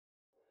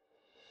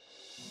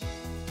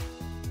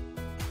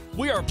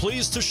We are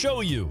pleased to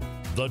show you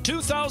the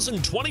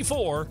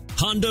 2024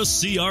 Honda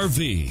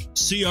CR-V.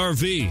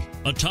 CR-V,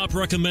 a top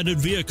recommended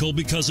vehicle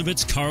because of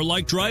its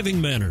car-like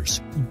driving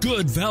manners,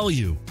 good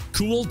value,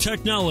 cool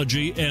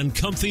technology, and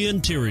comfy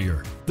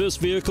interior. This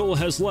vehicle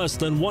has less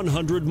than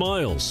 100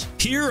 miles.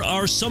 Here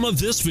are some of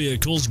this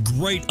vehicle's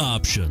great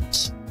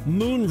options: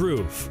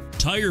 moonroof,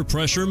 tire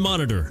pressure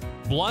monitor,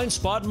 blind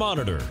spot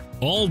monitor,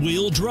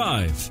 all-wheel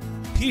drive,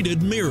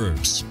 heated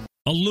mirrors,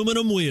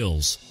 aluminum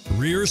wheels,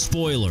 rear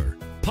spoiler,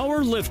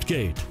 power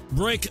liftgate,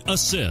 brake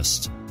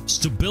assist,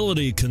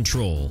 stability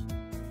control.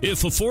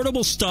 If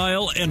affordable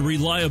style and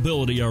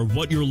reliability are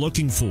what you're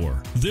looking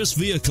for, this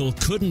vehicle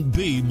couldn't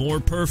be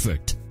more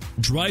perfect.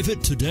 Drive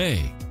it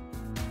today.